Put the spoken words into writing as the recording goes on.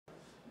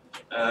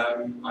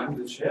I'm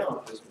the chair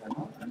of this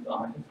panel, and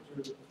I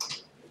have to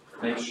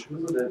make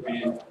sure that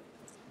we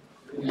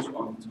finish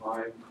on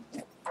time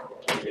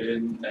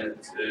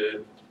at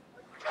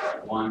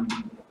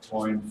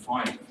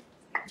 1:5.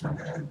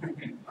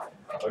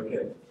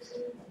 Okay.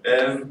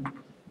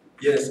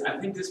 Yes, I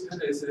think this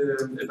panel is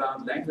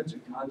about language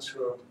and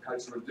cultural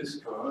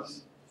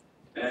discourse.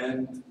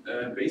 And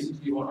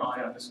basically what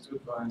I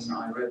understood when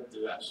I read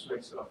the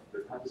abstracts of the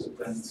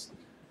participants,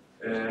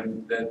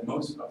 that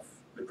most of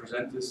the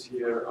presenters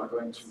here are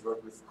going to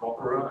work with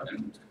corpora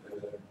and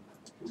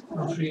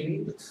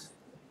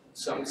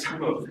some of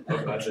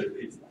us at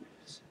least.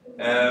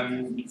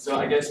 So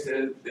I guess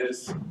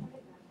there's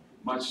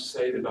much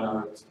said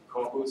about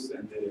corpus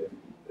and the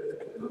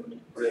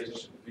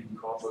relationship between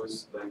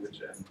corpus,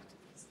 language,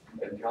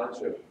 and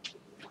culture.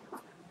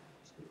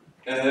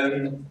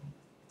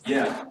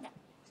 Yeah.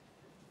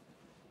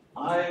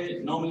 My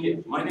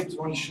name is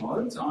Ronny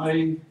Scholz.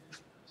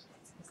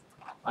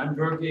 I'm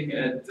working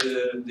at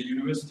the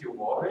University of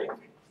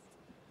Warwick,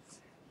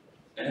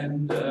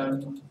 and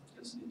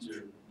just need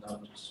to now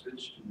to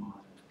switch to my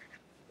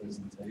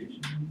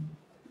presentation.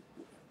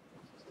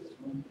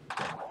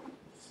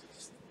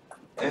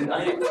 And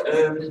I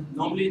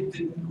normally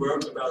didn't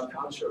work about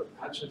culture.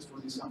 Culture is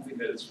really something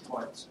that is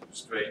quite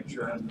strange.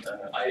 And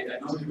I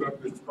normally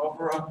work with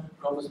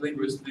corpus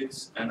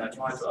linguistics, and I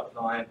try to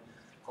apply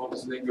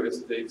corpus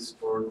linguistics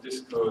for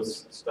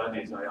discourse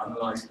studies. I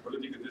analyzed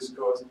political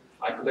discourse.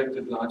 I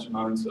collected large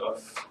amounts of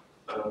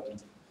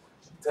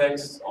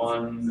text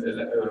on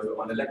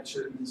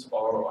elections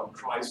or on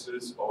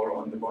crisis or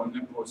on the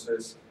Bologna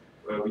process,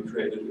 where we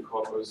created the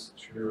corpus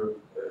through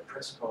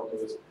press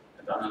corpus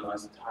and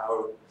analyzed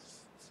how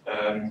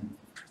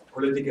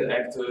political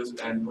actors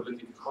and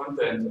political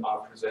content are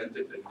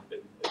presented in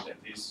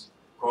these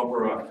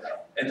corpora.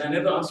 And I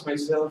never asked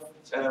myself,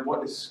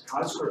 what is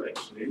culture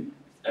actually?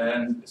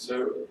 And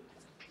so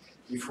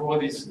before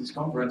this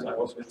conference, I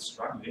was a bit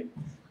struggling,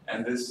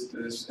 and this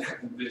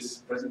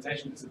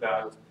presentation is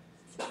about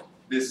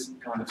this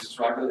kind of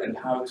struggle and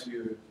how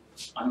to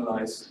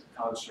analyze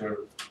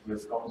culture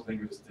with corpus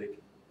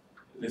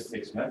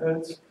linguistics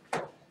methods.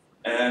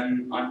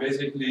 And I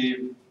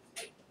basically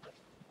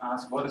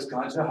ask, what is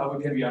culture? How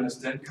can we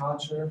understand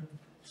culture?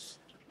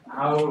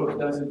 How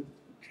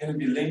can it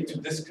be linked to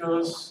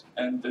discourse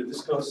and the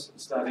discourse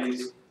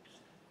studies?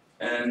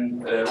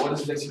 And what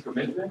is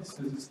lexicomimetics?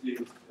 This is the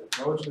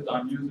approach that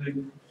I'm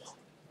using.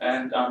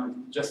 And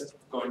I'm just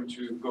going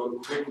to go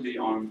quickly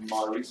on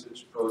my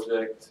research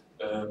project,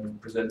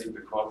 presenting the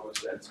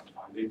corpus and some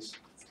findings.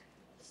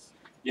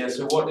 Yeah,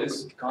 so what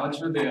is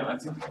culture there? I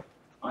think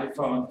I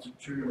found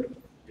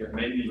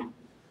maybe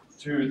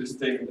two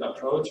distinct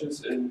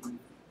approaches in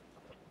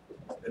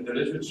the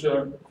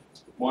literature.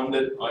 One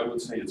that I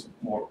would say is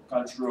more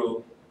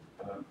cultural,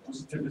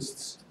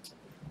 positivist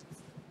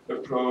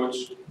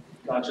approach.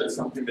 Culture is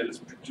something that is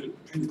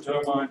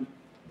predetermined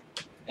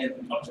and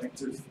an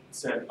objective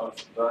set of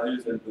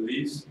values and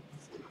beliefs.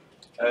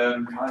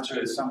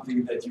 Culture is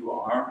something that you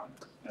are,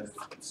 as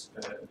it's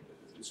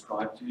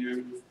described to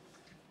you,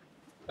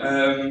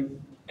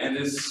 and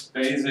is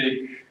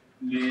basically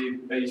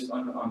based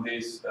on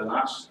these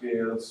large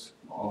scales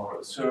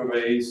or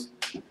surveys,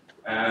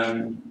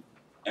 and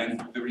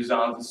the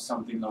result is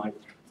something like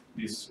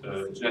these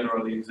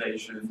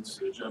generalizations.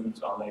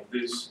 Germans are like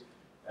this,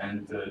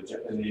 and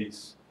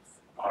Japanese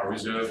are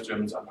reserved,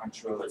 Germans are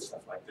punctual, and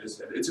stuff like this.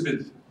 And it's a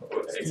bit,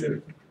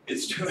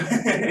 it's true.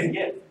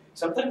 Yeah,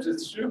 sometimes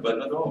it's true, but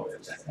not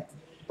always.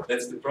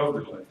 That's the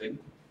problem, I think.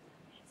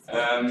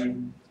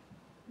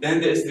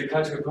 Then there's the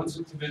cultural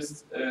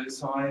constructivist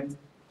side,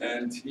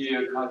 and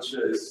here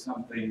culture is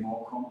something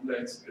more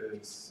complex.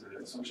 It's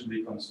a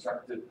socially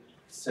constructed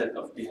set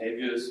of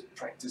behaviors,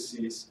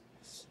 practices.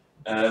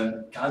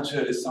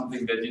 Culture is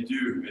something that you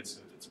do. It's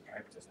a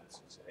practice,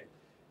 as you say.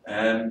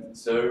 And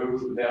so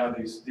there are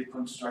these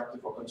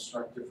deconstructive or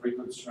constructive,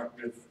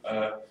 reconstructive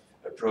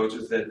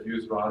approaches that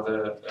use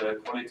rather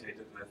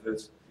qualitative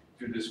methods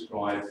to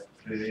describe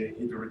the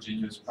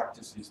heterogeneous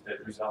practices that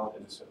result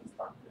in a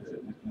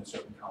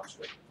certain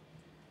culture.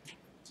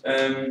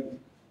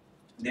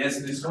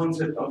 There's this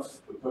concept of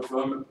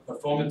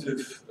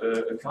performative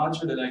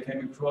culture that I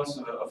came across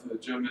of a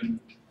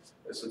German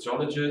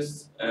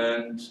sociologist,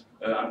 and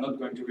I'm not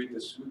going to read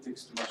this through, it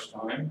takes too much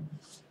time.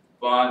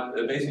 But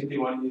basically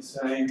what he's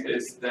saying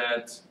is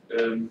that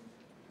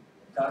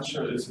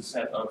culture is a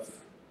set of,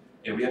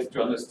 we have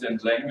to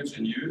understand language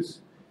and use.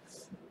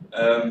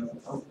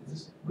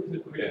 It's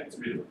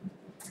real.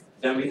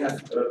 Then we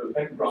have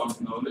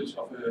background knowledge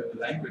of a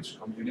language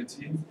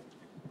community,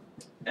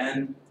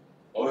 and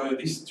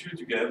these three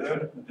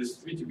together,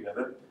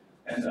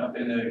 end up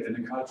in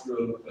a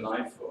cultural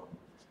life form.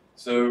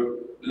 So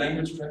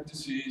language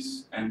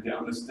practices and the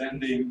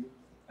understanding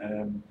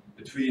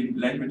between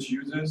language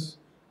users,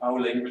 how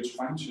language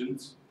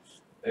functions,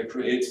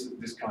 creates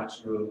this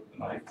cultural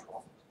life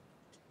form.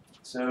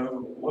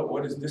 So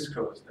what is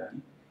discourse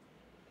then?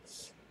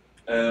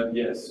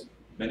 Yes,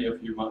 many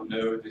of you might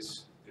know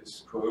this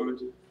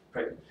quote.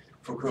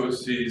 Foucault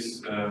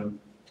sees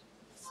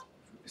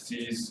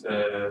sees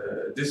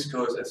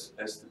discourse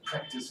as the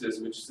practices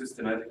which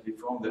systematically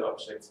form the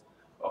objects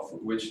of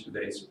which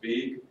they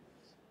speak.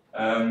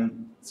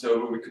 So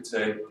we could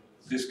say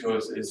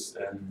discourse is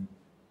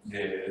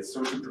the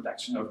social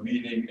production of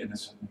meaning in a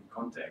certain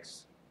context.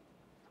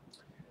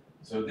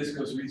 So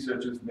discourse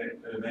researchers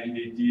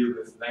mainly deal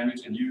with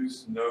language in use,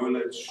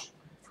 knowledge,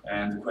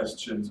 and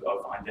questions of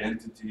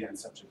identity and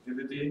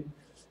subjectivity.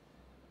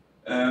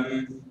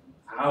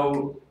 How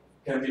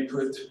can we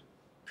put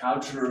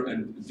culture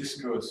and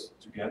discourse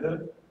together?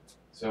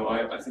 So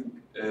I think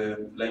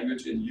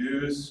language in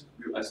use,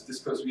 as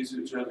discourse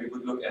researcher, we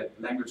would look at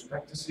language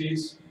practices.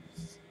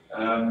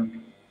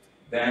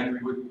 Then we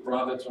would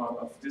rather talk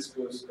of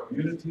discourse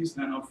communities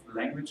than of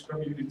language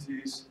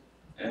communities.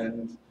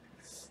 And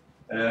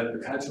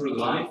the cultural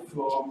life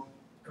form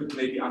could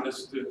maybe be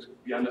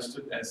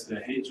understood as a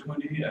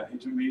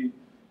hegemony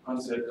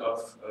concept of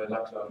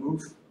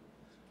Laclau-Mouffe,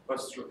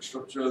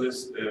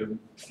 post-structuralist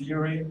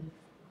theory.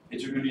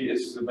 Hegemony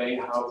is the way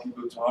how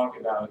people talk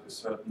about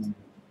it's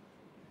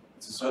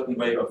a certain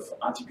way of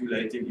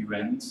articulating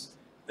events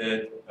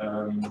that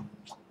are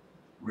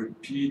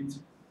repeated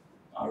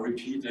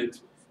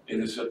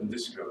in a certain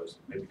discourse.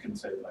 Maybe you can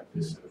say it like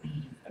this.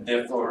 And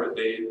therefore,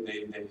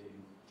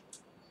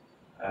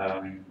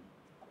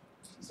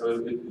 so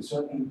a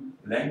certain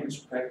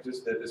language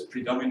practice that is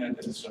predominant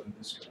in a certain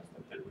discourse,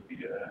 that would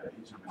be a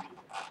hegemony,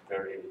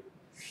 very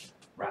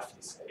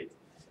roughly said.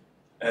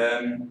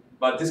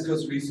 But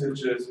discourse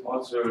researchers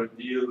also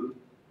deal,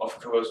 of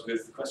course,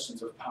 with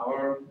questions of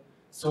power,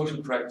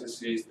 social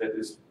practices, that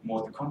is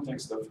more the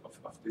context of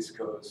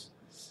discourse,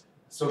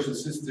 social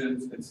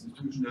systems,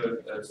 institutional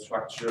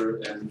structure,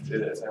 and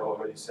as I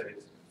already said,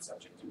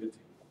 subjectivity.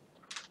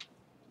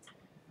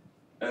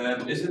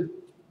 Is it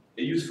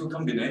a useful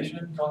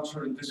combination,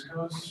 culture and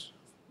discourse?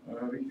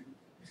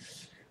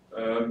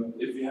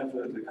 If we have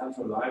the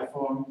cultural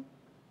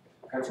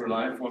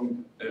life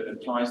form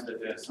implies that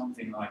there's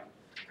something like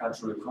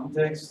cultural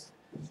context,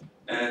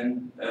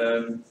 and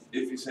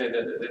if we say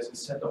that there's a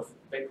set of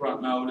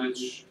background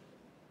knowledge,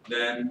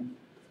 then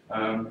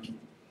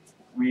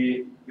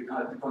the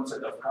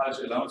concept of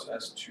culture allows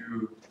us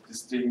to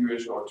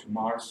distinguish or to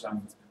mark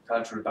some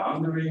cultural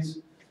boundaries.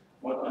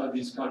 What are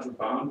these cultural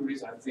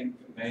boundaries? I think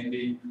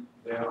mainly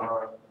there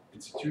are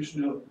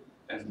institutional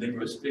and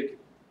linguistic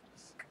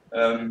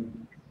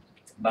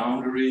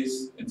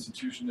boundaries.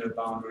 Institutional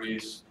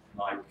boundaries,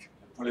 like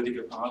a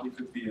political party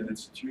could be an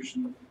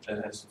institution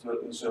that has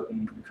a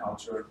certain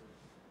culture.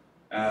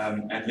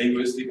 And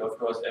linguistic, of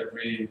course,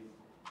 every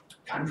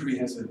country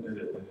has a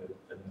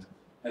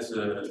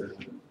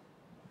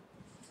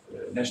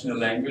national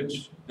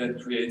language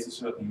that creates a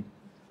certain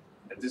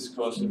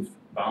discursive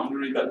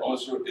boundary, but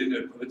also in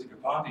a political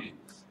party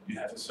you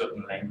have a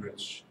certain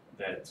language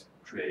that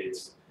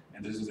creates,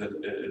 and this is a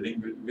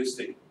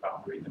linguistic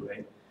boundary in a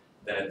way,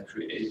 that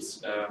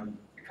creates a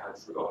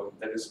culture, or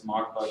that is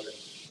marked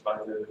by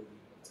the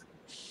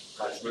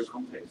cultural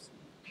context.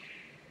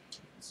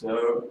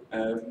 So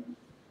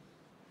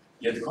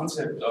yeah, the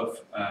concept of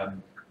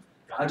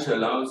culture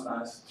allows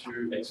us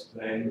to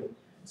explain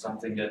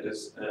something that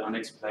is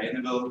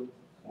unexplainable.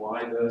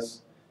 Why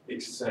does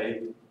X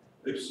say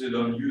Y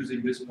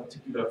using this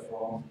particular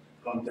form,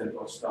 content,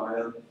 or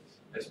style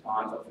as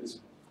part of his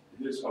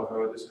or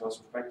her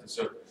discursive practice?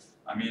 So,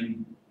 I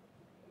mean,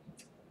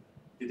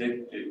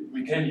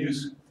 we can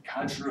use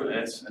culture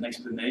as an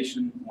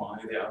explanation why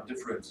there are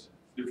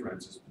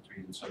differences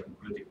between certain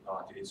political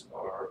parties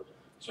or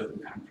certain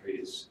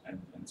countries and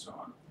so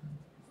on.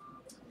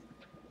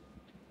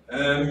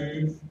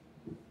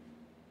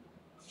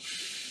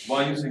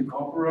 Why using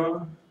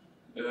corpora?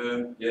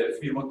 Yeah,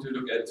 if we want to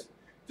look at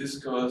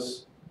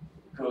discourses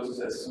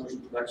as social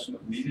production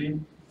of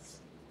meaning,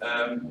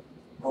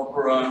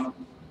 corpora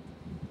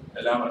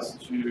allow us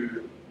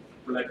to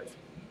collect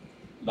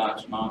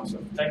large amounts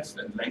of text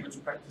and language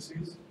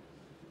practices,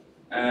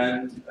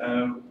 and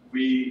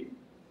we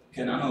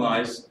can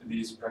analyze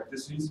these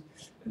practices.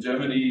 In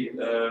Germany,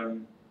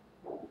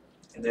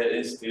 there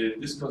is the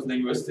discourse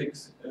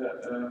linguistics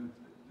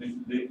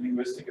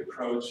linguistic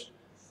approach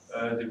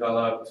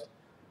developed.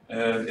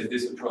 In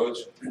this approach,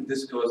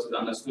 discourse is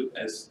understood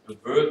as a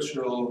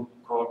virtual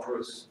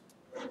corpus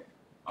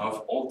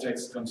of all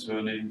texts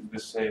concerning the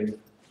same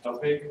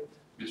topic,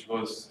 which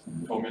was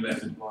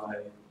formulated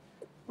by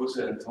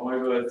Busse and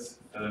Teubert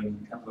a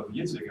couple of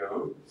years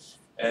ago.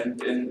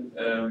 And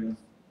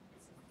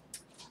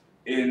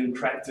in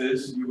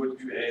practice, you would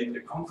create a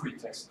concrete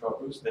text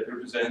corpus that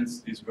represents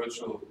this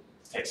virtual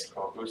text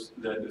corpus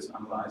that is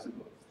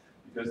analyzable.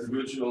 Because the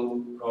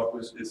virtual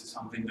corpus is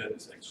something that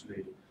is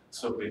actually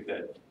so big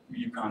that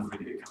you can't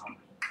really account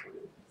for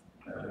it.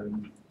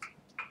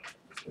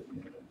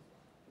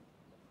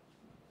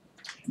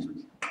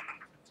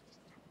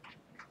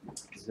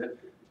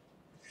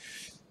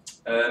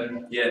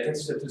 Yeah,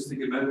 text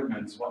statistical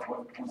measurements. What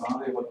are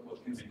they?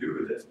 What can we do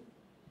with it?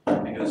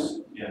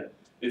 Because yeah,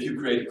 if you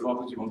create a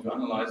corpus, you want to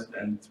analyze it,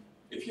 and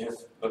if you have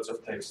lots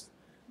of text,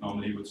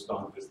 normally you would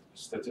start with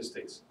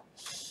statistics,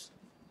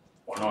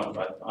 or not,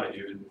 but I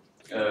do.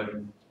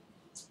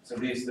 So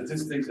these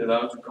statistics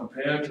allow to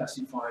compare,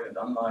 classify, and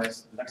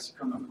analyze the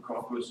lexicon of a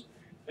corpus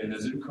in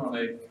a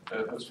synchronic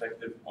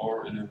perspective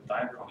or in a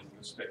diachronic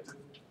perspective.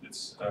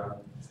 It's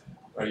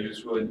very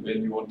useful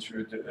when you want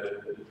to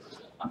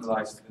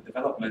analyze the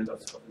development of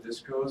the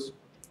discourse.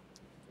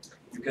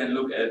 You can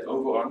look at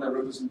over or under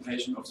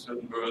representation of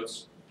certain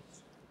words,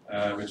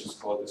 which is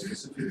called the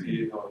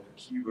specificity or the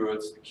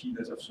keywords, the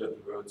keyness of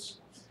certain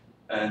words,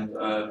 and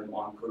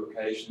on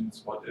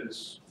collocations, what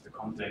is the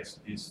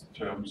context these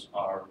terms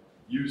are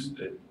used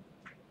in.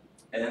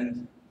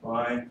 And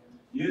by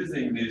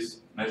using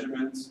these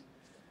measurements,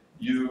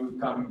 you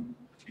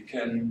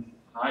can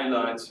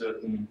highlight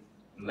certain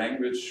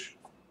language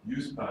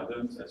use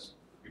patterns, as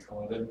we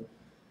call them,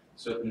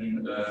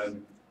 certain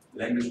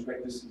language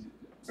practices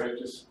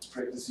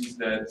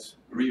that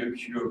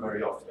reoccur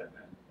very often.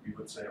 And we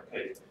would say,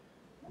 okay,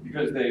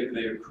 because they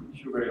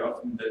occur very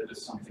often, that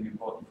is something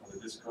important for the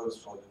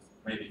discourse,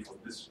 maybe for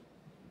the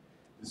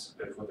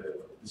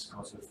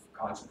discourse of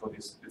culture, for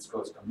this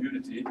discourse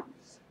community.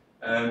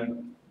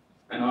 And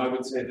I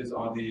would say these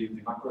are the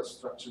macro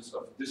structures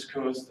of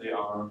discourse. They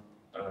are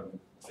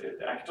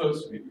the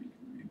actors.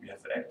 We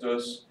have the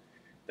actors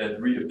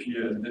that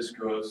reappear in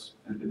discourse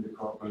and in the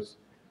corpus.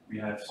 We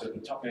have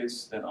certain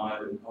topics that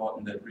are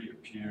important that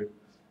reappear,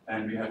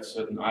 and we have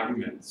certain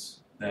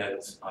arguments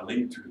that are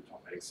linked to the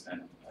topics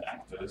and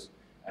actors.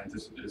 And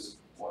this is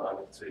what I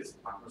would say is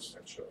the macro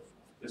structure of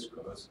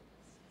discourse.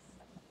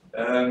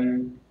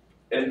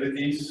 And with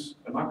these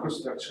macro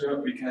structure,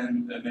 we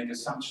can make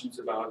assumptions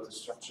about the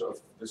structure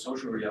of the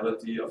social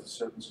reality of a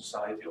certain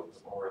society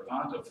or a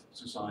part of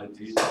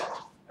society,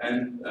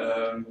 and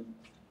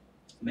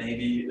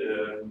maybe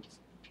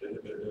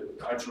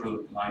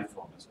cultural life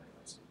form, as I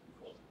said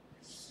before.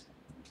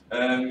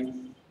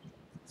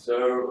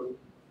 So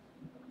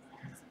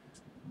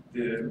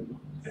the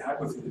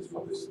hypothesis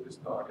for this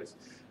talk is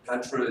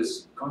culture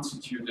is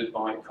constituted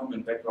by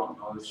common background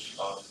knowledge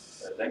of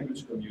a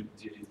language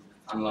community,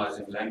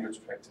 analyzing language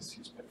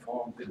practices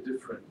performed in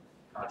different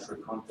cultural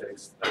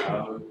contexts,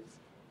 allow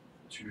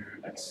to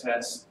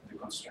access the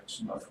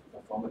construction of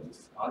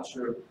performative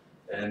culture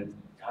and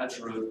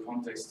cultural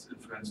contexts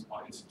influenced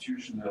by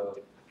institutional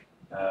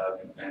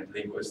and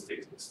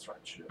linguistic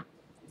structure.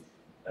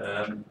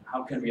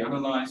 How can we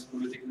analyze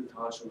political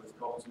culture with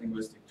corpus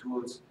linguistic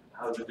tools?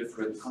 How the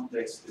different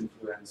contexts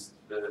influence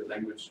the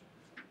language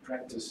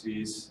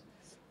practices?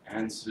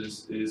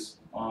 Answers is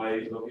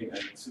by looking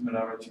at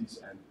similarities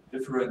and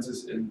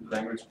differences in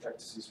language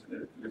practices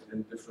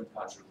within different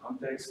cultural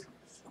contexts.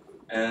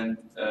 And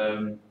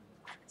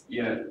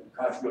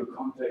cultural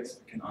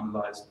context we can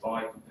analyze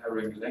by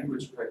comparing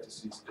language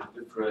practices in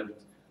different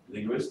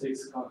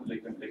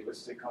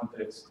linguistic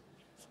contexts,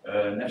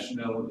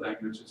 national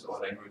languages or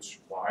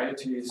language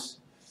varieties,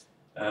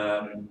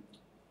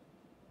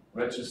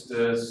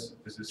 registers.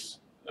 This is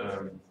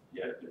the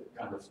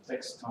kind of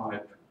text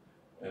type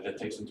that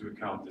takes into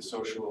account the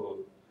social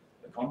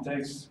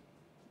context.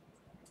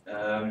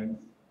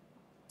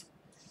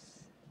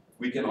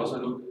 We can also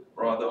look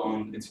rather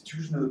on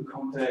institutional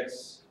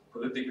context,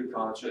 political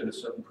culture in a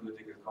certain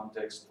political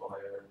context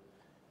via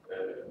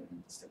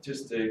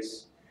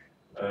statistics.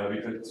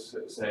 We could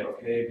say,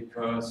 okay,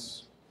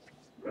 because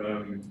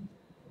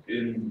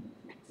in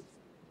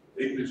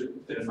English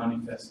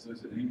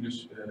manifestos, in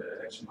English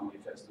election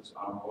manifestos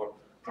are more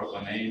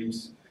proper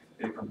names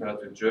compared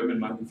to German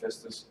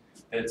manifestos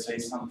that say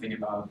something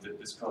about the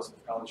discourse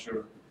of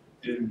culture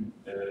in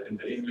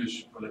the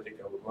English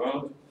political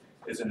world.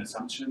 Is an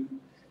assumption.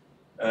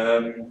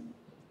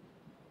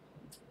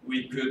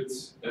 We could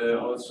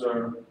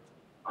also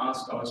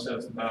ask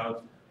ourselves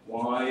about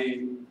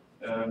why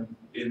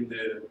in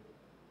the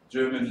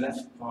German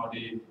left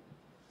party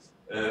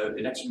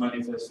election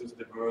manifestos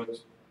the word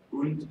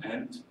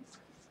and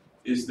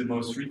is the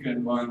most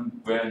frequent one,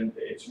 when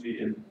actually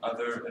in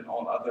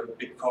all other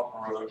big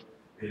corporate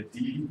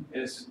D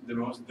is the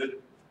most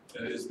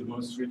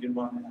frequent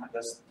one. And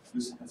does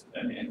this has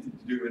anything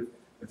to do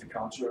with the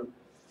culture?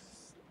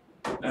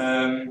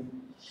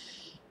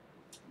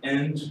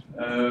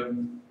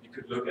 You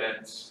could look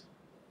at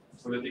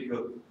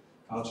political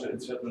culture in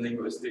certain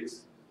linguistic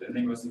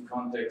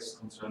context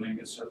concerning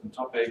a certain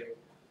topic.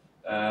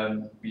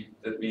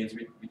 That means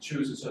we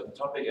choose a certain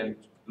topic and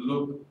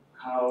look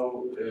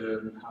how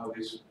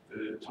this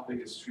topic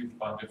is treated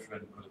by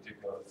different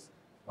political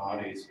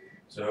parties.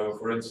 So,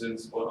 for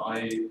instance, what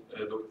I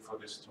looked for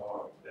this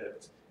talk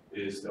at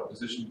is the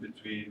opposition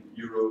between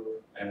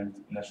Europe and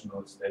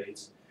national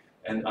states,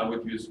 and I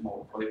would use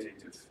more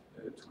qualitative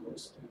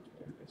tools to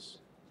do this.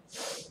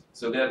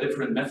 So there are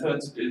different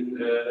methods in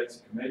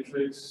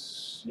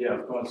lexicometrics. Yeah,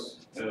 of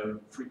course,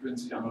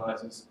 frequency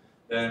analysis,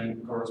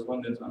 then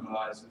correspondence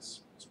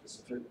analysis,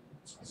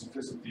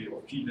 specificity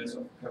or keyness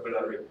of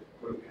vocabulary,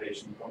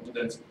 collocation,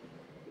 competence.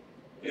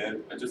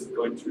 And I'm just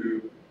going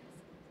to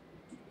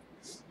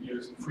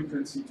use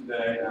frequency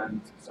today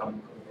and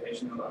some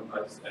collocational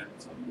analysis and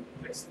some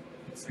text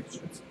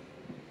sections.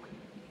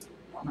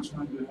 How much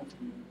time do you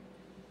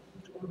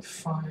have?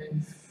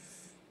 5.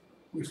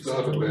 We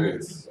started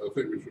late. I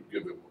think we should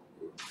give him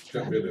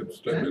 10 minutes.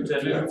 10 minutes.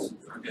 10 minutes.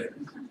 Okay.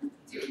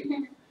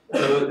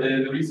 So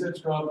the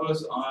research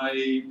corpus,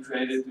 I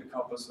created a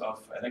corpus of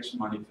election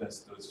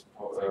manifestos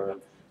for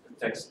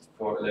text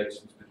for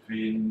elections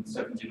between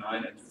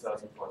 1979 and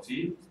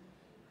 2014.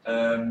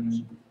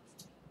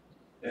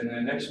 An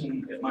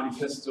election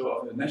manifesto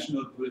of the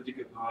national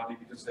political party,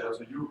 because there are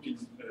also European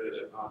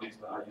parties,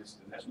 but I used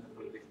the national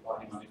political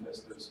party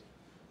manifestos.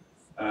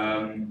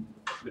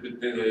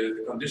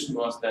 The condition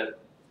was that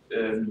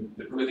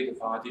the political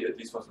party at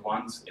least was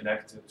once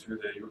elected to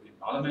the European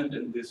Parliament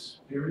in this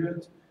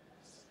period.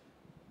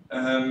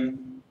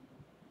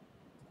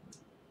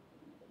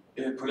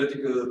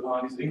 Political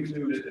parties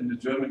included in the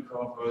German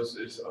corpus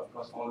is of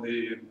course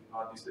only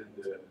parties in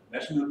the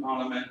national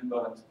parliament,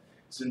 but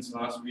since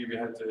last week we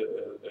had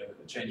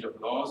a change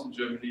of laws in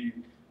Germany,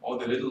 all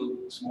the little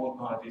small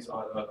parties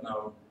are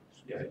now,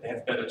 they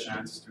have better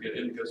chances to get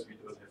in because we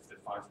don't have the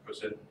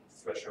 5%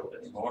 threshold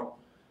anymore.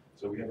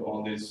 So we have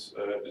all this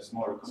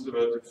smaller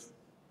conservative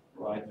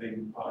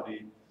right-wing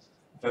party,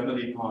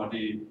 family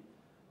party,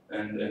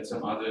 and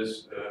some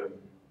others,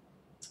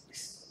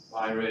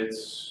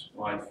 pirates,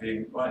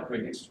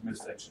 right-wing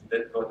extremists actually,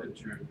 that got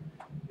into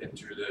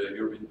the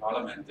European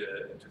Parliament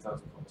in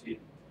 2014.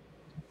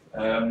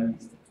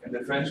 In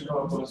the French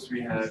corpus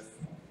we have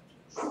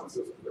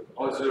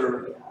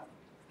other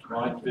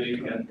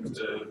right-wing and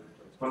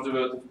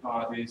conservative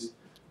parties,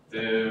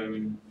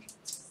 the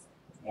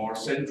more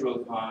central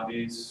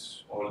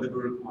parties or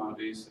liberal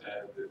parties,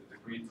 the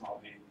Green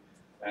Party,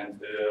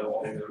 and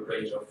all the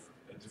range of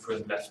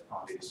different left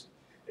parties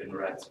in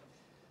red.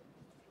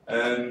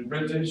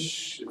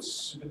 British,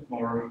 it's a bit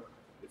more,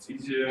 it's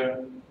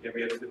easier. Yeah,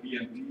 we have the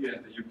BNP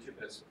and the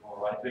UKIP as more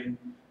right-wing,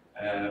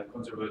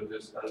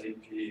 conservatives,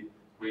 LDP,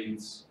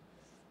 Greens,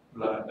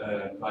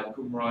 Plaid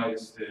Cymru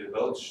is the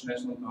Welsh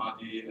National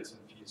Party,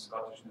 SNP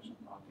Scottish National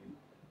Party,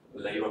 the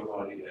Labour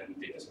Party, and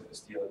the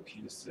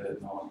SDLP is the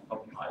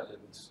Northern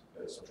Ireland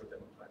Social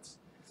Democrats.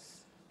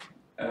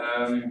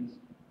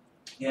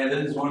 Yeah,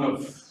 that is one of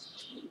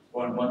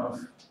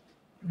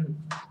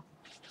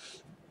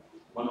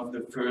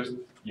the first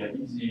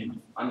easy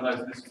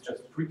analysis. This is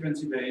just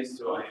frequency based,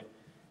 so I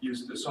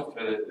used the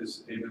software that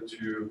is able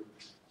to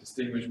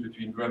distinguish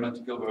between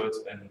grammatical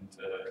words and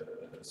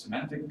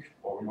semantic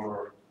or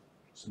more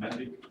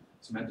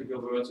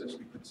semantical words, as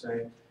we could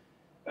say.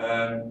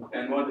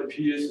 And what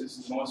appears is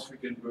the most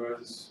frequent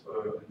words,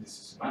 and this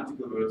is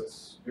semantical words,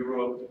 is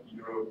Europe,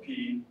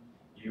 European,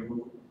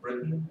 EU,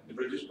 Britain, the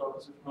British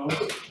corpus of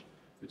course,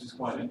 which is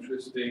quite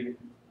interesting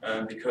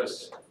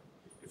because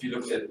if you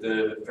look at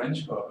the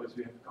French corpus,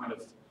 we have kind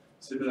of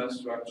similar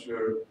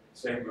structure,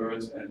 same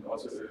words, and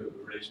also a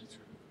relation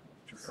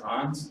to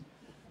France.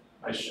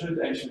 I should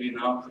actually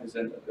now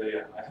present,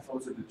 I have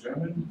also the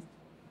German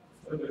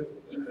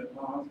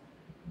part,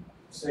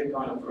 same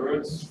kind of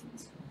words,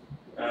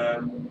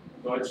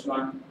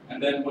 Deutschland,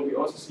 and then what we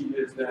also see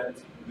is that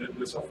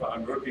the software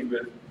I'm working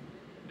with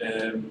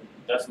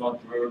does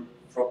not work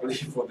properly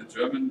for the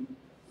German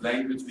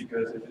language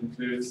because it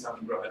includes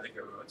some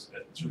grammatical words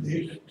that should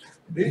be.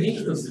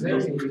 It's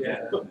very salient.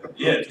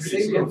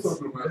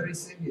 Very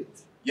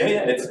salient.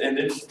 Yeah,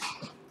 it's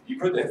you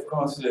could of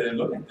course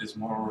look at this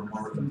more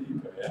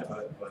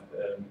deeper, but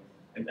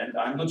and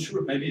I'm not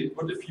sure, maybe it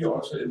would appear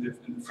also in the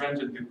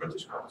French and the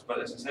British corpus, but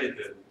as I say,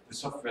 the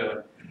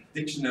software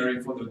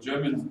dictionary for the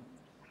German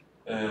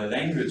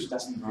language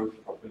doesn't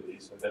work properly,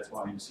 so that's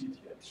why you see it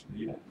here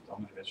actually, and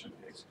dominant should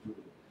be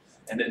excluded.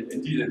 And then,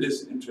 indeed, it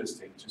is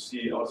interesting to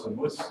see also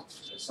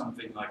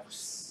something like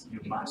you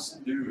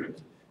must do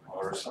it,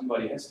 or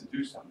somebody has to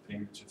do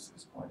something, which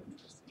is quite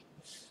interesting.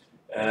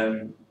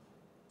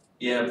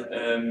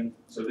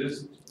 So this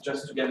is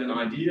just to get an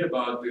idea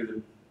about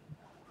the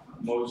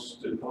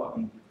most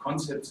important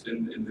concepts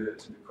in the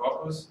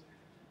corpus.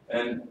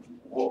 And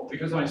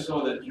because I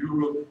saw that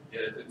Europe,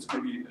 it's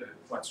maybe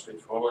quite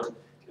straightforward,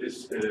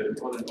 is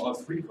important in all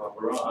three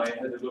corpora, I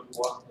had a look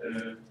what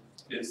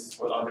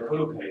are the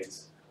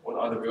collocates. What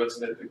are the words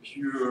that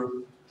occur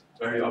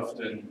very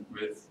often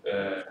with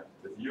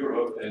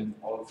Europe in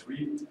all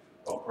three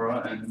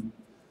corpora, and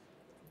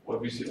what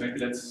we see, maybe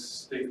let's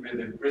stick with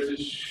the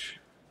British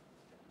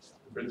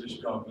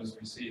corpus.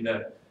 We see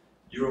that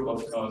Europe,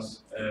 of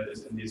course,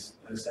 is in these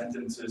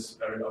sentences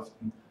very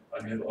often,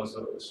 but we have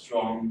also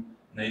strong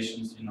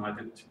nations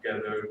united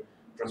together,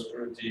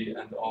 prosperity,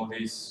 and all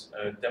these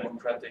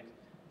democratic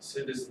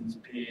citizens,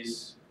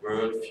 peace,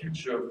 world,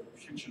 future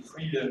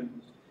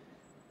freedom,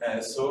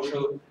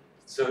 social.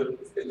 So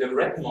the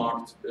red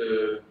marked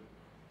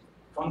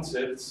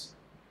concepts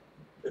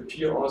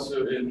appear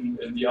also in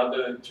the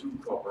other two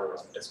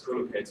corpora as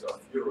collocates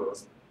of Europe.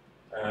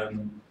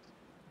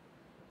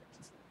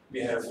 We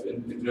have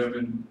in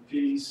German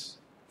peace,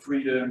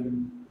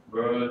 freedom,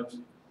 world,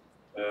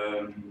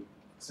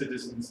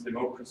 citizens,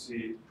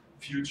 democracy,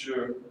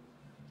 future,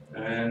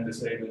 and the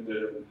same in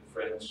the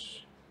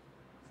French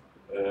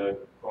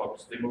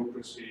corpus,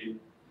 democracy,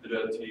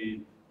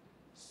 liberty,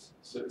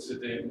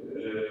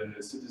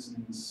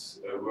 citizens,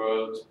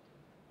 world,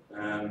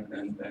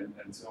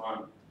 and so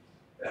on.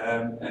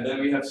 And then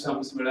we have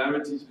some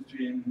similarities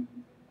between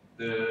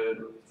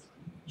the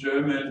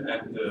German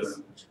and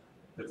the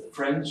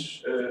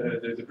French,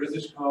 the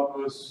British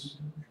corpus,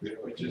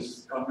 which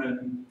is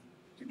common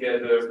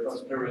together,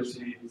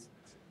 prosperity,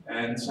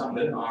 and some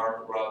that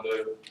are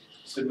rather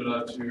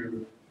similar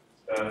to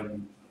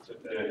in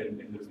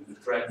the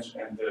French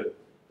and the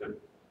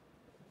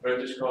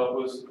British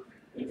corpus.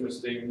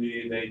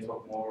 Interestingly, they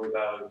talk more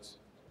about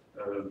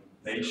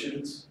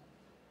nations,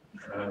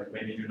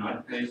 maybe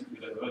United Nations, we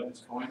don't know at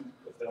this point,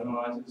 if they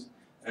analyze it.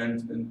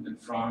 And in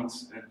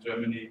France and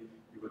Germany,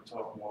 we would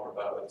talk more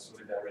about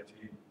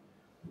solidarity,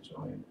 which I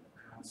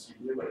can't see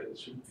here, but it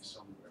should be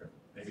somewhere.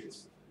 Maybe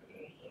it's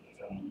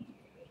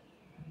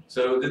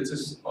so this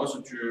is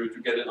also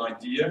to get an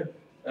idea.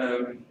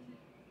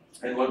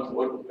 And what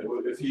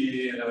if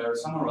we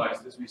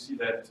summarize this, we see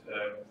that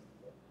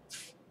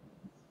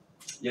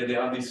yeah,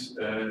 there are these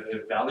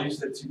values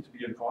that seem to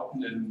be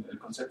important in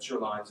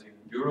conceptualizing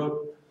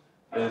Europe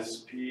as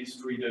peace,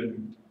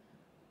 freedom,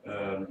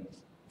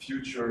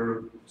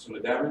 future,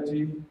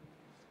 solidarity,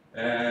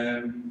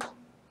 and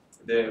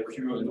they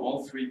occur in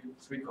all three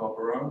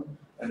corpora.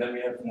 And then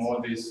we have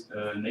more these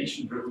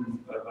nation-driven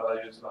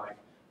values like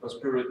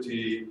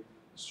prosperity,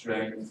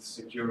 strength,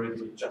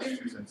 security,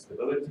 justice, and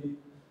stability.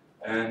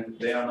 And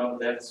they are not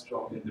that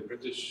strong in the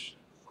British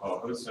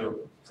corpus.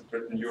 So for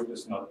Britain, Europe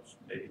is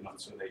maybe not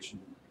so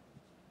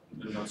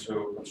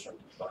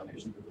constructed by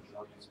nation-driven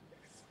values.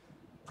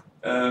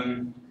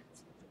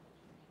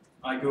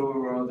 I go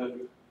rather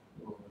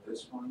over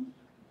this one.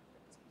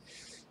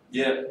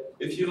 Yeah,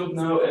 if you look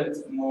now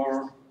at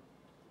more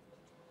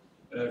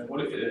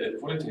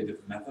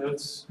qualitative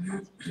methods,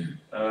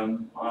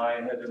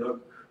 I had a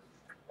look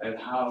at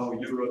how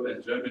Europe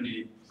and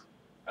Germany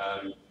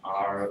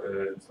are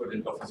put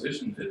in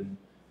opposition in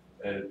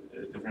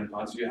different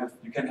parts.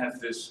 You can have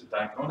this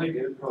diachronic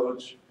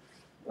approach,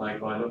 like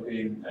by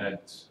looking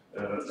at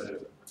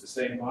the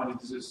same party.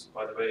 This is,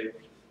 by the way,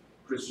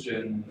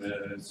 Christian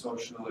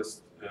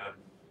socialist,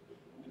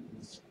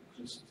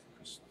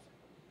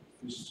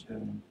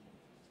 Christian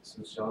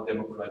Social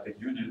Democratic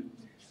Union.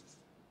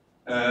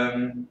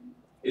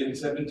 In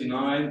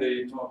 '79,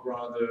 they talk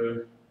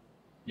rather,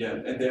 yeah,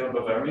 and they are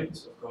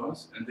Bavarians, of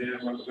course, and they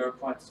were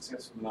quite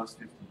successful in the last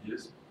 50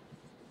 years.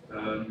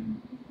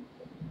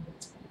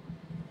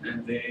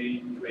 And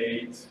they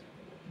create,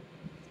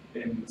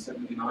 in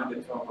 '79,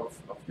 they talk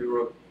of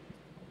Europe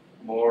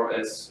more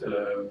as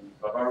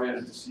Bavaria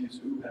and the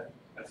CSU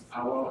have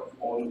power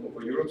all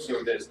over Europe,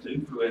 so there's the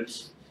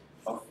influence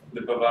of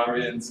the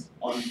Bavarians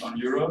on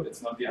Europe.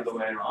 It's not the other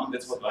way around.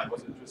 That's what I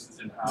was interested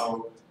in,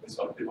 how this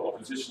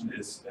opposition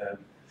is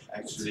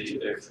actually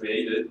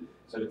created.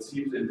 So it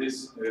seems in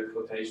this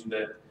quotation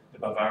that the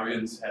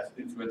Bavarians have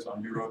influence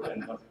on Europe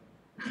and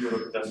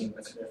Europe doesn't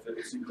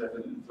seem to have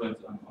an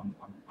influence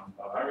on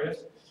Bavaria.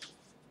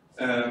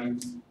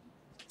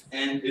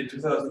 And in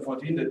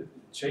 2014, that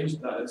changed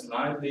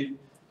slightly.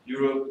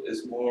 Europe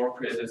is more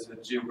created as a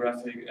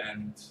geographic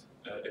and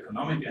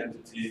economic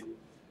entity.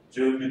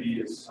 Germany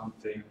is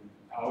something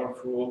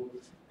powerful,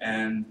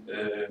 and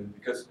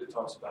because it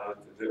talks about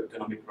the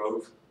economic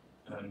growth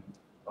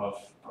of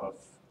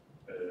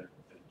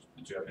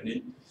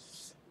Germany,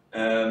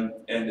 and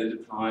it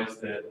implies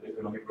that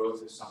economic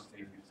growth is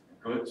something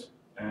good,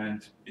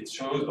 and it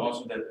shows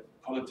also that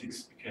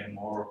politics became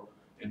more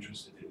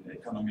interested in the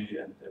economy,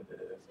 and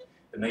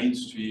the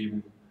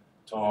mainstream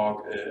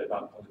talk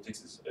about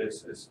politics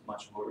is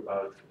much more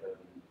about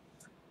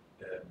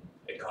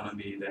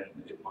economy than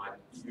it might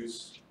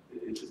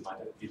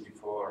have been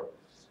before.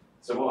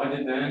 So what I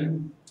did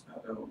then,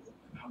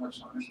 how much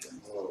time is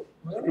there?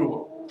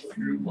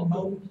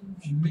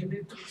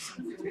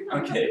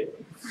 Okay.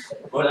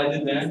 What I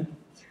did then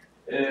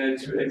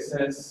to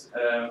access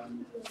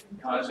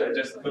culture, I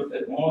just looked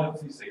at more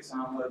of these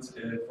examples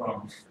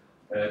from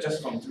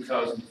just from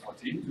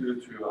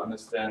 2014 to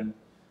understand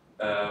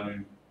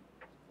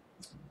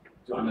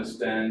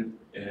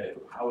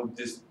how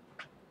this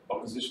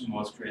opposition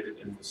was created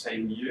in the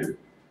same year.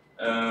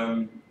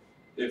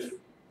 If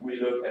we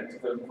look at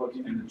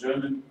 2014 in the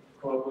German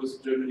corpus,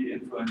 Germany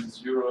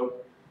influences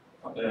Europe.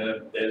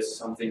 There's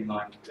something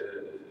like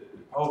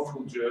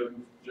powerful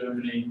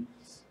Germany.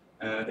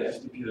 The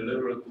FDP, the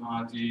Liberal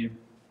Party,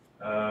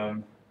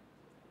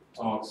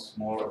 talks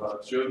more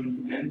about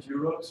Germany and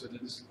Europe. So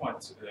this is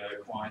quite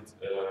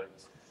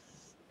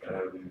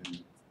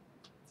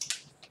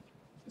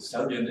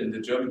salient in the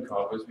German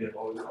corpus. We have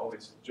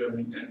always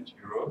Germany and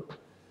Europe.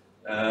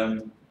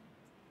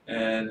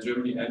 And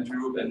Germany and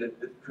Europe, and it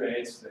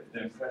creates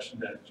the impression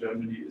that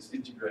Germany is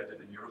integrated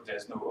in Europe.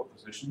 There's no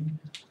opposition.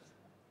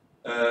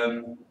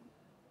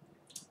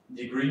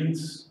 The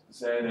Greens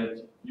say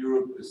that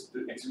Europe is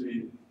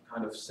actually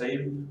kind of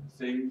same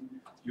thing.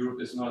 Europe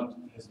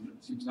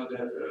seems not to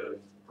have a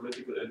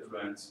political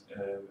influence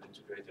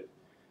integrated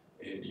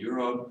in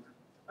Europe.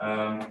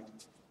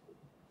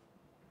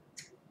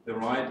 The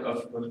right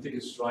of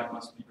political strike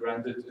must be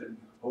granted in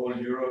whole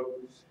Europe.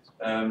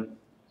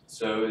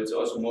 So it's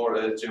also more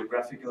a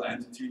geographical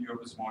entity.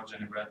 Europe is more a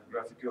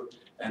geographical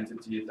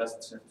entity. It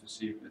doesn't seem to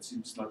see. It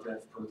seems not to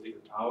have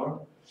political power.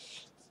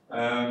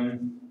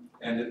 And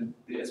then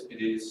the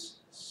SPD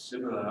is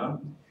similar.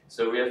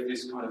 So we have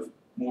this kind of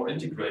more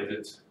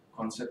integrated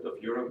concept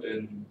of Europe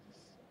in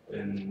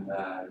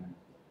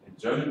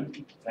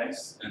German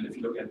text. And if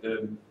you look at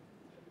the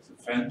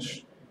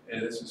French,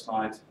 this is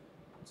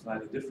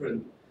slightly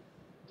different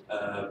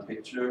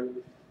picture.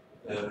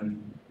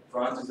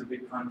 France is a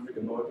big country,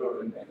 the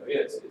motor, and yeah,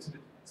 it's a bit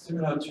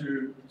similar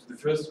to the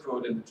first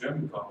quote in the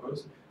German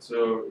corpus.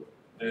 So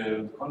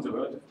the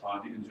Conservative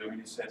Party in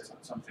Germany said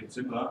something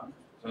similar.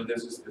 So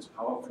this is this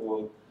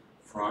powerful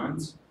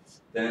France.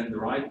 Then the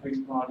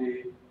right-wing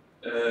party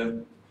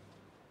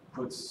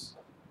puts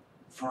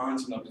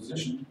France in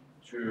opposition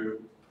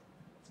to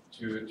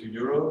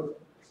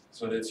Europe.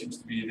 So they seem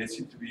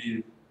to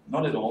be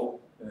not at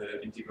all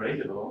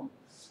integrated at all.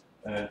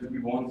 Do we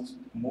want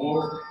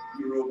more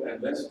Europe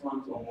and less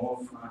France, or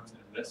more France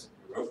and less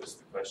Europe is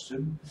the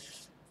question.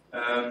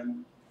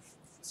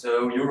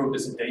 So Europe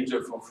is a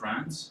danger for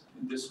France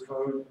in this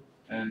quote,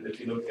 and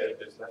if you look at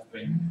this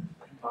left-wing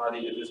party,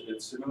 it is a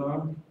bit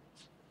similar.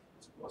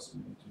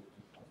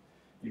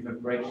 Even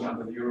breaking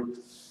under the Europe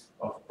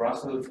of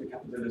Brussels, the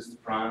capitalist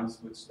France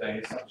would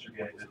stay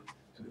subjugated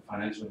to the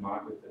financial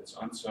market and so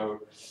on. So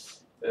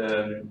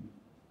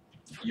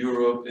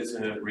Europe is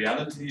a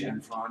reality,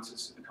 and France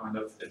is kind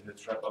of in the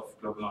trap of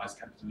globalized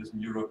capitalism.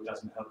 Europe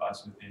doesn't help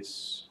us with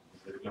this,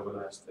 with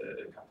globalized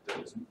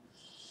capitalism.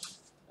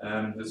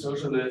 The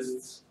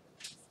socialists,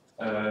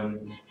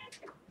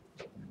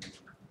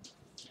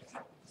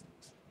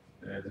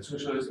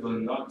 will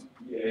not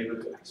be able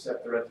to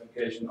accept the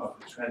ratification of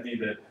the treaty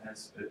that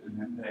has an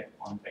impact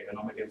on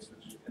economic and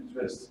strategic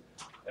interests,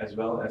 as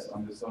well as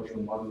on the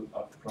social model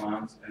of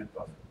France and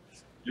of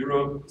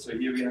Europe. So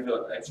here we have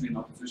actually an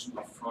opposition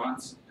of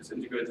France is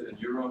integrated in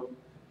Europe,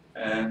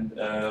 and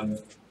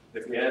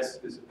the PS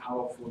is a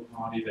powerful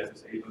party that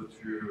is able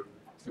to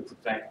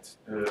protect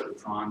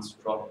France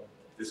from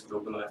this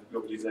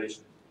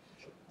globalization.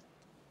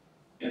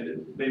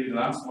 And maybe the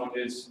last one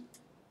is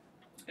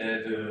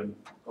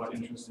quite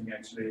interesting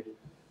actually.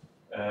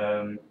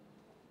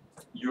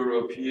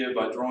 Europe here,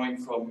 by drawing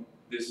from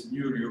this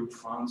new Europe,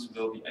 France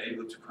will be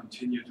able to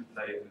continue to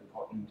play an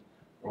important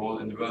role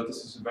in the world.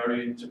 This is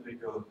very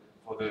typical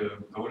for the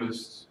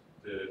Gaullists,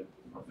 the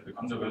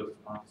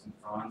conservative parties in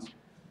France.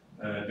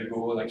 De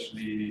Gaulle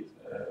actually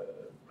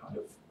kind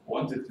of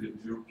wanted the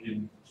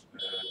European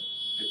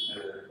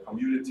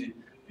community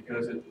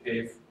because it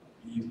gave,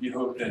 he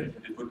hoped that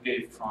it would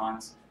give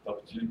France the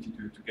opportunity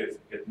to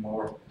get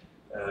more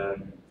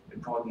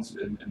importance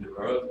in the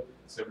world.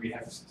 So we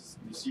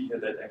see here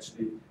that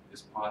actually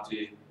this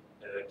party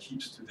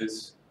keeps to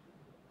this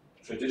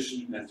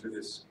tradition and to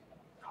this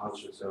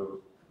culture.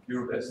 So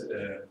Europe as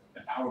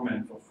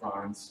empowerment for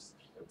France,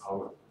 a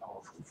powerful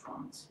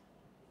France.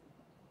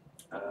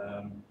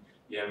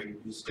 Yeah,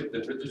 we skipped the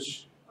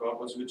British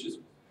corpus, which is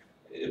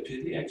a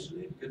pity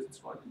actually, because it's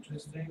quite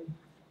interesting.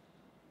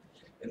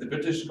 In the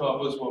British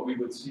corpus, what we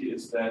would see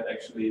is that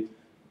actually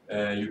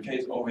UK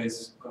is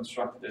always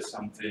constructed as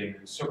something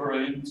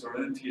sovereign.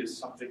 Sovereignty is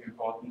something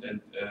important,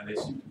 and they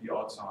seem to be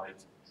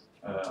outside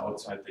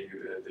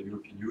the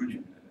European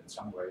Union in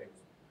some way.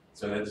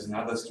 So that is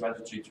another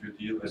strategy to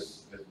deal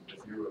with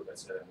Europe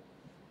as a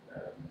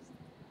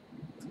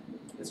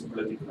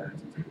political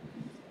entity.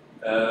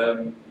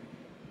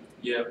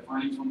 Yeah,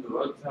 findings from the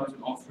World Cloud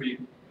in all three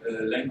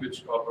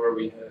language corpora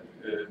we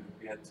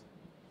had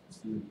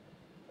seen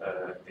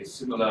a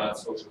similar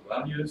social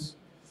values.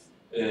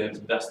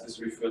 Does this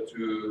refer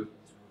to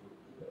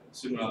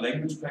similar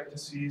language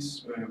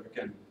practices?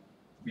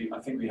 I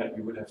think we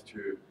would have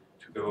to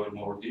go in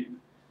more deep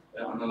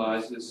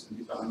analysis,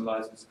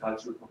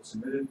 cultural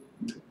proximity.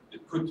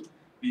 It could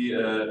be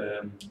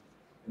an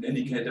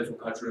indicator for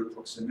cultural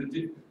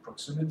proximity,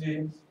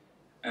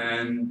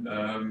 and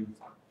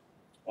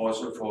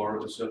also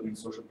for certain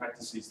social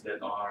practices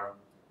that are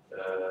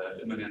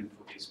imminent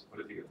for these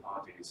political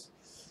parties.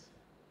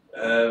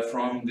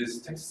 From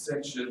these text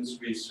sections,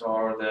 we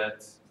saw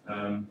that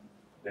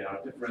there are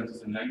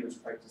differences in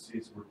language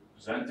practices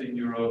representing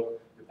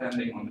Europe,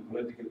 depending on the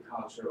political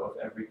culture of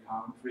every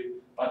country,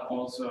 but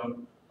also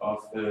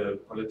of the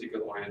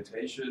political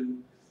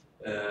orientation.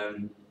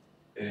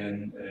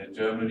 In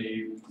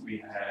Germany, we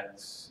have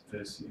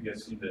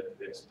seen that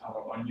there's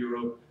power on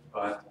Europe,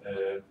 but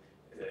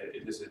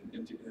it is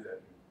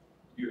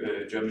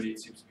Germany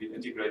seems to be an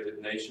integrated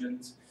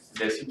nation.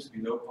 There seems to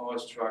be no power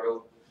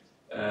struggle.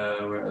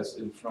 Whereas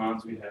in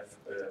France we have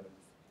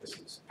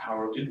this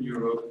power in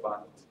Europe,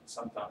 but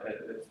sometimes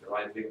the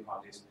right-wing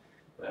parties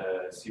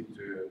seem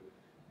to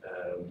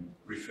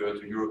refer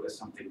to Europe as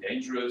something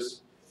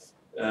dangerous.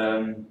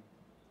 And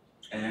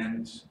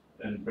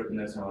in Britain,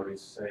 as I already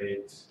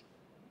said,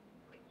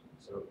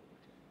 so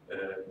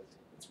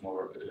it's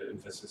more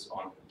emphasis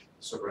on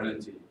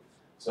sovereignty.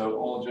 So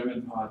all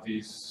German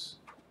parties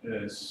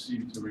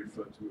seem to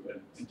refer to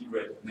an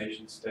integrated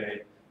nation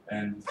state.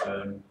 And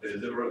the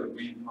liberal and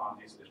green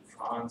parties in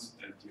France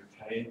and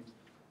UK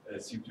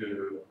seem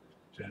to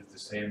have the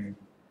same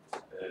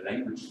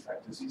language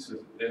practices. So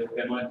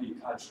there might be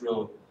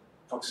cultural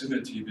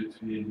proximity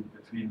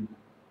between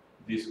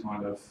these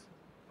kind of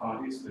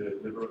parties, the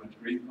liberal and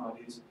green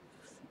parties.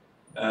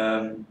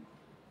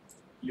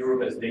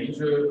 Europe as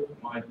danger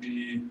might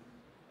be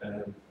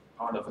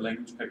part of the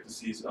language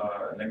practices,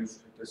 language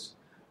practice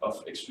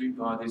of extreme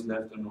parties,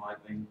 left and right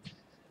wing,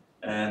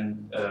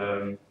 and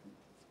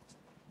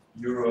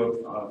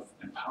Europe of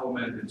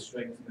empowerment and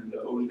strengthening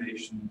the own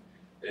nation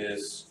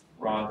is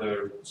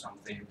rather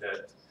something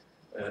that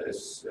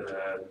is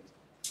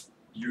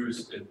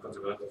used in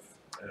conservative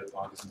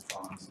parties in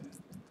France and in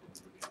the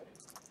UK.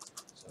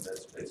 So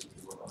that's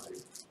basically what I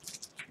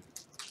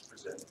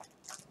present.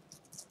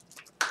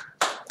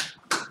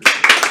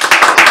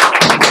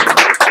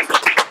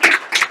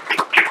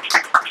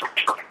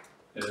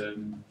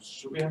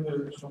 Should we have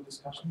a short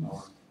discussion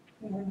or?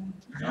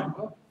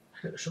 No?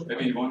 Sure.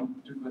 Maybe 1,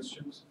 2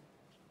 questions?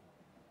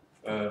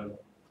 Okay,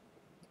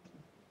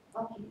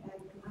 I'd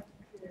like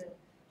to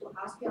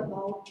ask you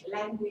about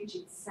language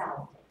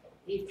itself.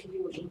 If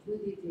you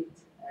included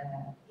it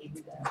in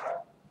the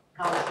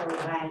cultural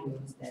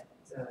values that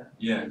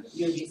Yeah.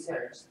 you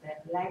researched,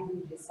 that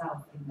language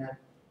itself in the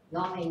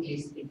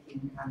non-English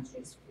speaking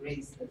countries, for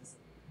instance,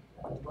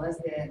 was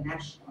the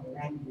national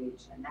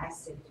language an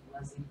asset?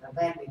 Was it a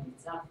value in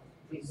itself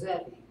of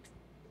preserving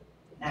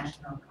the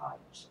national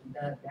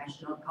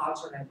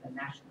culture and the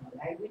national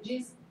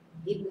languages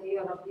in the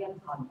European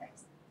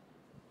context?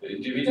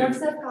 In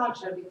terms of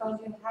culture, because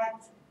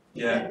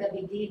you had at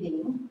the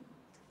beginning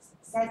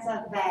sets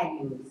of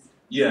values.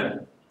 Yeah.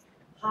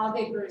 How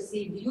they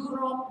perceive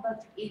Europe,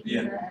 but in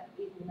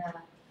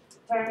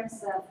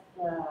terms of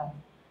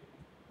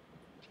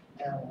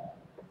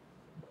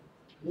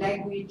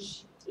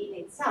language in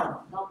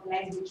itself, not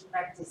language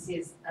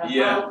practices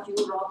about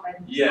Europe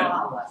and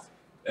power.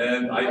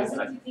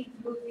 Wasn't it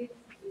included?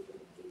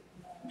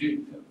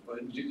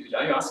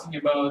 Are you asking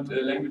about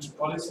language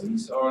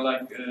policies or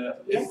like Yes.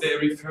 if they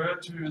refer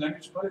to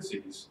language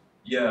policies?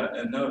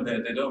 Yeah, no,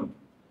 they don't.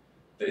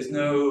 There is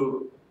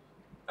no.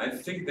 I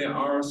think there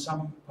are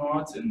some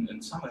parts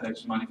in some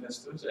election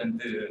manifestos, and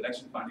the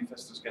election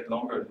manifestos get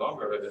longer and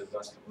longer in the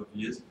last couple of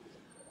years,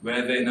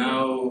 where they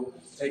now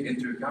take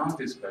into account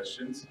these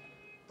questions.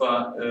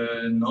 But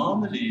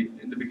normally,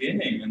 in the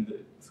beginning and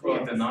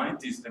throughout the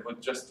 90s, they would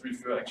just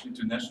refer actually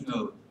to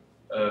national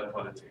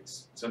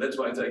politics. So that's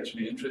why it's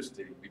actually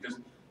interesting, because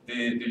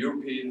the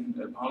European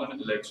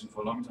Parliament election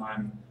for a long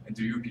time and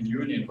the European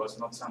Union was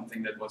not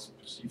something that was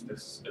perceived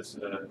as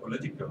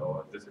political,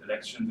 or this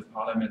election, the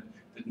Parliament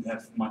didn't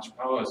have much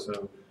power.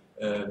 So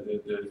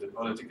the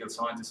political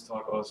scientists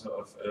talk also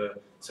of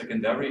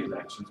secondary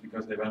elections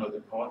because they were not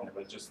important,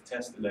 they were just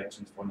test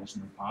elections for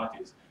national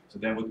parties. So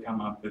they would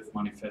come up with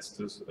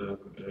manifestos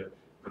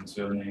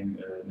concerning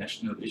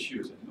national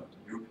issues and not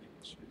European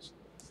issues.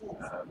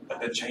 But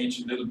that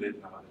changed a little bit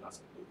now in the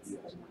last couple of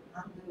years.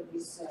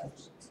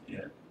 Under-researched.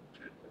 Yeah.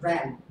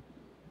 Realm.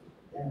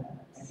 I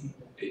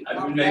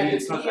mean, maybe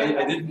it's not.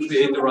 I didn't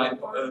create the right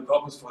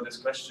corpus for this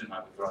question. I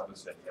would rather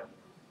say,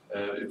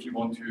 if you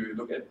want to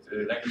look at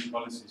language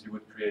policies, you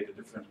would create a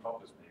different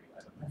corpus, maybe. I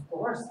don't know. Of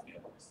course.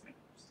 Yeah.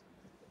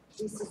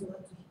 This is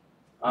what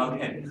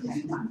Okay.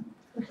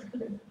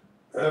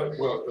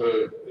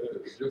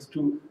 Just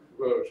 2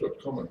 short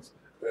comments.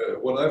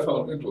 What I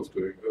found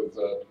interesting is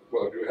that,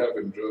 well, you have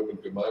in German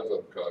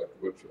Gemeinsamkeit,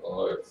 which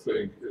I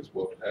think is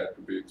what had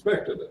to be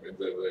expected. I mean,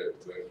 they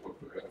want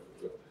to have,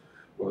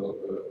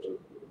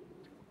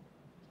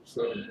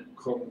 some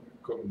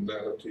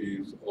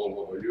commonalities all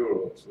over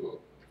Europe. So.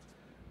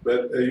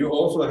 But you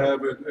also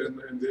have it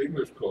in the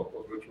English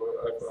corpus, which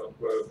I found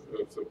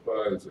quite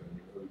surprising.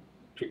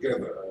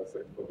 Together, I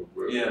think, for the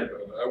word. Yeah.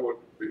 And I would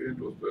be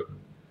interested. I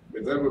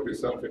mean, that would be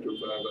something to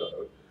find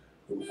out.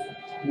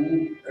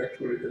 Who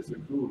actually is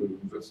included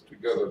in this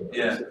togetherness?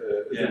 Yeah.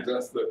 Is it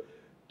just the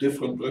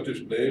different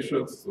British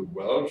nations, the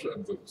Welsh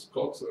and the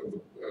Scots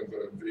and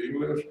the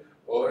English,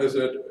 or is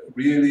it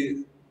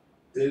really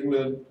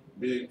England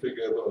being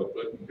together or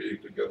Britain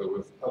being together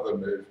with other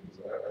nations?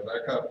 And I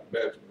can't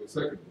imagine the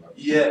second one.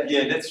 Yeah,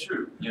 that's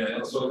true. Yeah,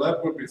 that's so true.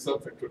 that would be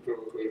something to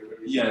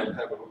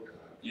have a look at.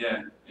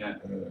 Yeah.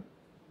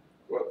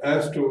 Well,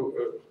 as to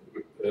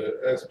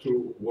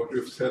what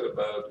you've said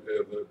about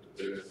language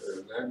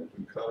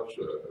and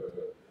culture,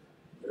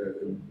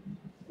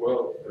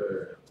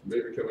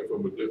 maybe coming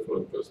from a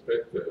different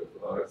perspective,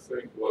 I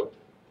think what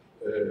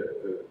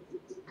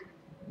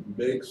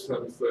makes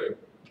something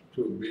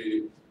to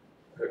be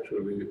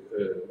actually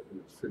a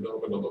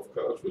phenomenon of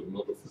culture,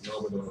 not a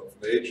phenomenon of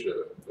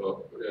nature,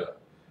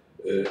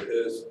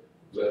 is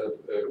that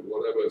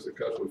whatever is a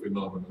cultural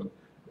phenomenon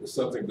is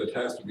something that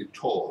has to be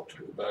taught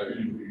by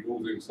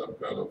using some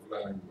kind of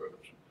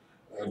language.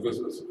 And this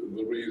is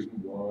the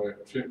reason why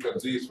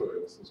chimpanzees, for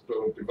instance,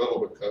 don't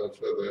develop a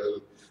culture.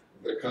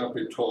 They can't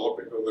be taught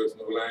because there's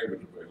no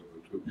language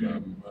available to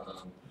them.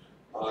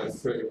 I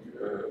think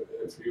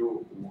if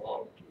you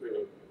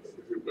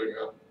bring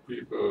up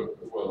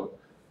people,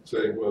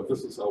 saying, well,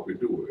 this is how we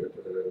do it,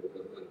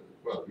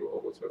 well, you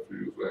always have to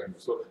use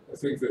language. So I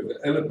think that the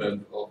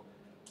element of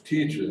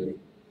teaching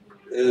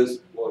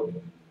is what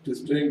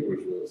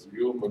distinguishes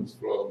humans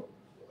from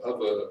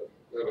other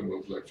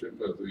animals like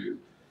chimpanzees,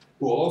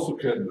 who also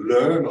can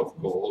learn, of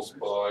course,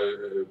 by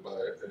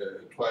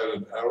trial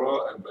and error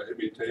and by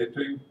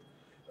imitating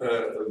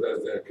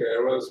their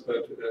carers,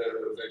 but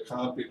they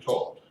can't be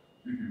taught.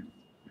 Mm-hmm.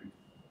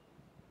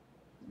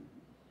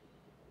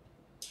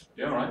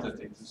 Yeah, right. I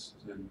think this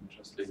is an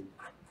interesting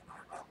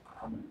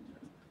comment.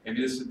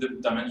 Maybe this is the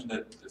dimension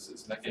that this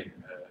is lacking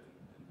in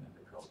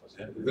the corpus.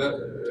 Yeah?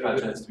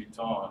 Culture has to be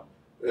taught.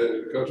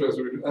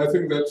 I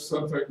think that's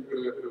something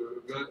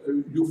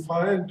that you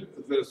find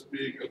this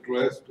being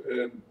addressed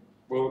in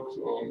books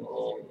on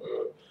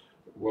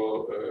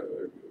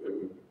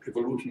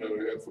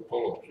evolutionary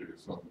anthropology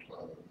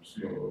sometimes.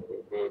 So,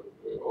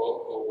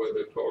 or where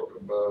they talk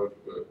about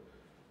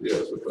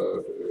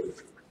about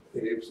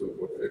apes or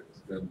what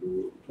apes can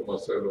do.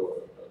 Tomasello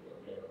and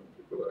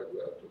people like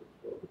that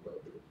talk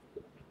about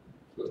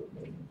it.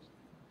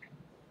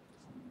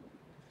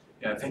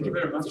 Yeah, thank you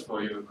very much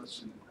for your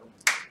question.